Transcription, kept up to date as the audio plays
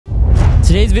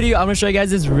today's video, I'm gonna show you guys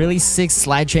this really sick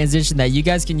slide transition that you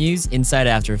guys can use inside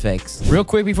After Effects. Real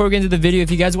quick before we get into the video,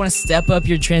 if you guys want to step up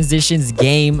your transitions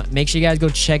game, make sure you guys go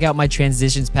check out my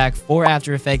transitions pack for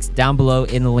After Effects down below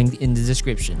in the link in the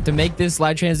description. To make this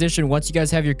slide transition, once you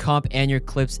guys have your comp and your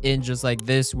clips in just like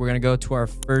this, we're gonna go to our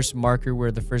first marker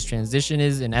where the first transition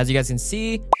is, and as you guys can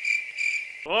see,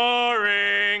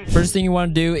 boring. First thing you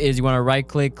want to do is you want to right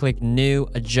click, click new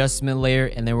adjustment layer,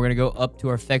 and then we're going to go up to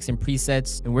our effects and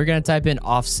presets, and we're going to type in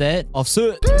offset. Once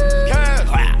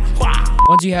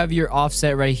you have your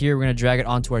offset right here, we're going to drag it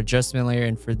onto our adjustment layer,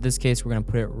 and for this case, we're going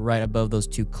to put it right above those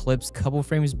two clips, couple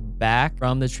frames back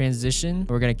from the transition.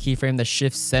 We're going to keyframe the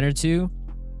shift center to.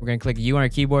 We're going to click U on our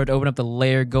keyboard, open up the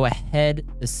layer, go ahead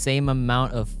the same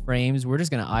amount of frames. We're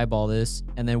just going to eyeball this,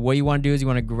 and then what you want to do is you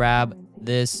want to grab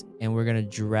this and we're going to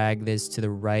drag this to the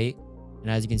right,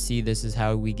 and as you can see, this is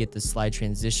how we get the slide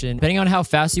transition. Depending on how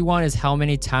fast you want is how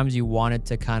many times you want it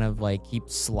to kind of like keep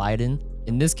sliding.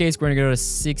 In this case, we're going to go to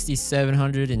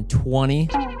 6,720,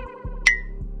 and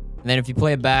then if you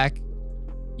play it back,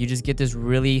 you just get this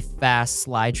really fast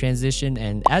slide transition.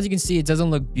 And as you can see, it doesn't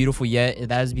look beautiful yet.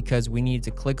 That is because we need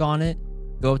to click on it,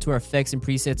 go up to our effects and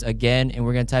presets again, and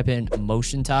we're going to type in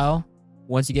motion tile.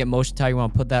 Once you get motion tile, you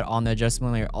want to put that on the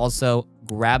adjustment layer. Also,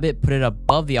 grab it, put it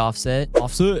above the offset.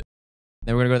 Then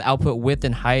we're going to go to output width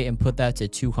and height and put that to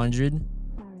 200.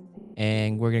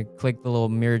 And we're going to click the little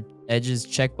mirrored edges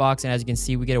checkbox. And as you can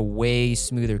see, we get a way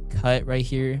smoother cut right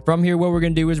here. From here, what we're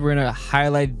going to do is we're going to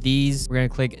highlight these. We're going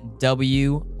to click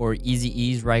W or easy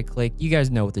ease, right click. You guys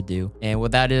know what to do. And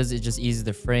what that is, it just eases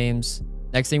the frames.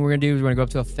 Next thing we're going to do is we're going to go up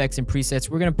to effects and presets.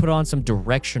 We're going to put on some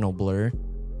directional blur.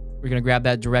 We're going to grab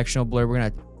that directional blur. We're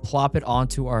going to plop it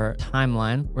onto our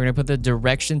timeline. We're going to put the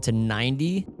direction to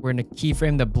 90. We're going to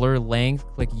keyframe the blur length.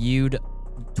 Click U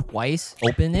twice.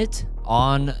 Open it.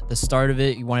 On the start of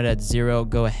it, you want it at 0.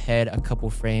 Go ahead a couple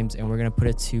frames, and we're going to put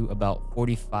it to about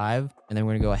 45. And then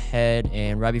we're going to go ahead,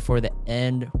 and right before the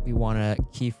end, we want to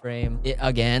keyframe it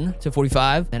again to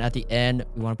 45. And at the end,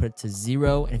 we want to put it to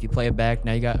 0. And if you play it back,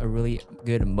 now you got a really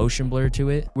good motion blur to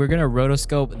it. We're going to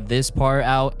rotoscope this part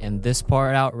out and this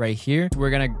part out right here. So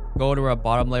we're going to go to our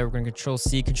bottom layer. We're going to Control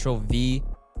C, Control V,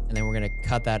 and then we're going to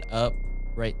cut that up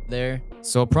right there.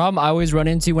 So a problem I always run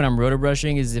into when I'm roto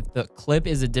brushing is if the clip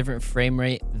is a different frame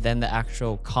rate than the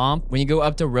actual comp. When you go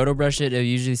up to roto brush it, it'll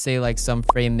usually say like some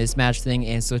frame mismatch thing.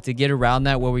 And so to get around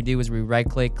that, what we do is we right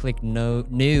click, click no,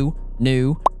 new, and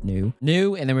then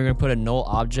we're going to put a null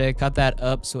object, cut that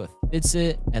up so it fits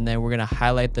it, and then we're going to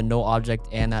highlight the null object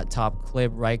and that top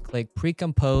clip, right click,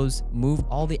 pre-compose, move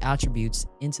all the attributes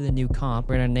into the new comp.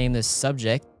 We're going to name this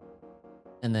subject,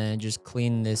 and then just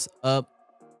clean this up.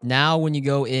 Now, when you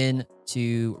go in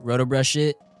to roto brush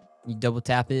it, you double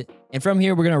tap it. And from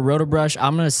here, we're going to roto brush.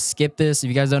 I'm going to skip this. If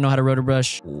you guys don't know how to roto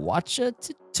brush, watch a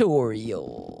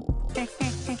tutorial.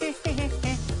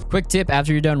 Quick tip,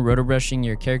 after you're done roto brushing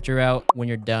your character out, when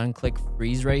you're done, click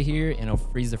freeze right here, and it'll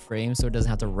freeze the frame so it doesn't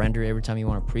have to render every time you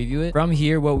want to preview it. From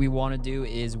here, what we want to do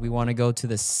is we want to go to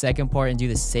the second part and do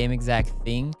the same exact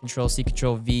thing. Control C,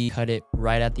 Control V, cut it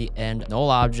right at the end. Null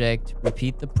object,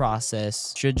 repeat the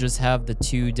process. Should just have the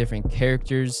two different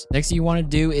characters. Next thing you want to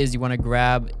do is you want to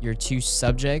grab your two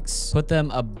subjects, put them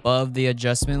above the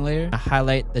adjustment layer,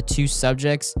 highlight the two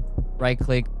subjects, right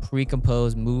click,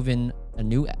 pre-compose, move it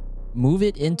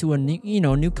into a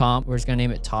new comp. We're just gonna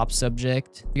name it top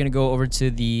subject. We're gonna go over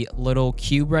to the little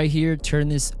cube right here, turn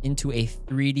this into a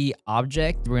 3D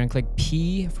object. We're gonna click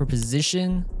P for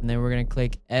position, and then we're gonna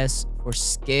click S for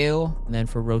scale, and then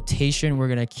for rotation, we're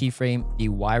gonna keyframe the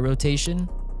Y rotation.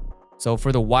 So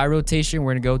for the Y rotation,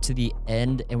 we're gonna go to the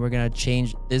end, and we're gonna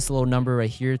change this little number right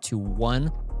here to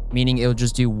 1. Meaning it'll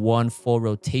just do one full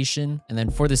rotation. And then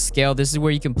for the scale, this is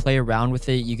where you can play around with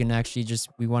it. You can actually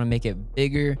we want to make it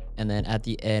bigger. And then at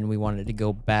the end, we want it to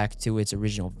go back to its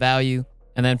original value.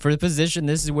 And then for the position,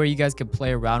 this is where you guys can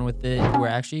play around with it. We're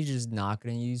actually just not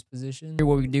going to use position. Here,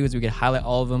 what we can do is we can highlight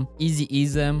all of them, easy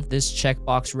ease them. This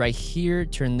checkbox right here,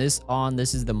 turn this on.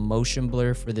 This is the motion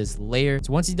blur for this layer.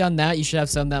 So once you've done that, you should have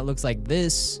something that looks like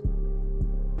this.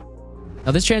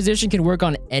 Now, this transition can work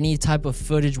on any type of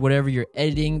footage, whatever you're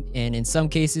editing. And in some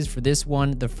cases, for this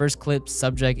one, the first clip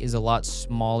subject is a lot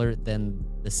smaller than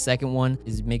the second one.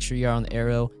 Is make sure you're on the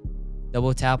arrow.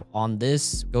 Double tap on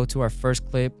this. Go to our first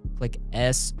clip. Click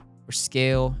S for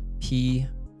scale. P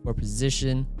for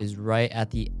position is right at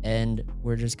the end.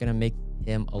 We're just going to make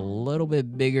him a little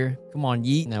bit bigger. Come on,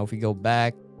 yeet. Now, if we go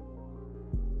back,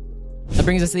 that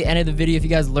brings us to the end of the video. If you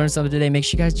guys learned something today, make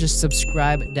sure you guys just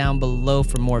subscribe down below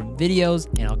for more videos,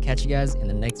 and I'll catch you guys in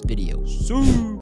the next video. See you.